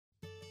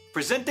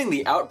Presenting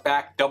the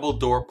Outback Double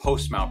Door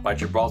Post Mount by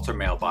Gibraltar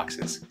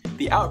Mailboxes.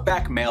 The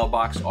Outback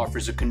Mailbox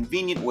offers a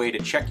convenient way to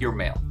check your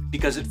mail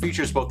because it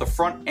features both the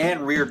front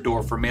and rear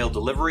door for mail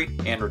delivery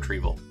and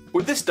retrieval.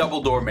 With this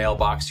double door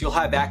mailbox, you'll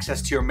have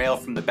access to your mail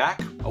from the back,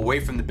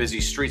 away from the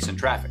busy streets and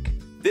traffic.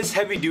 This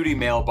heavy-duty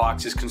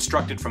mailbox is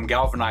constructed from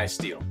galvanized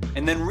steel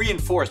and then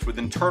reinforced with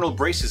internal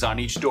braces on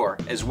each door,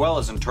 as well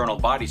as internal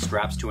body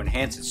straps to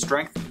enhance its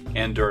strength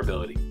and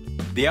durability.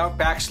 The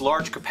Outback's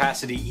large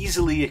capacity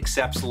easily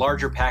accepts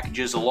larger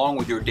packages along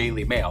with your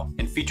daily mail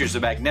and features a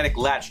magnetic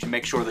latch to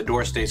make sure the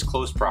door stays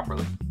closed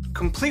properly.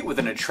 Complete with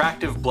an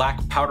attractive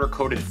black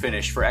powder-coated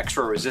finish for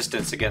extra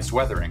resistance against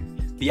weathering,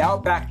 the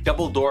Outback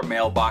Double Door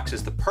Mailbox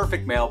is the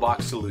perfect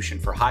mailbox solution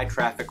for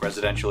high-traffic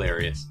residential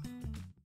areas.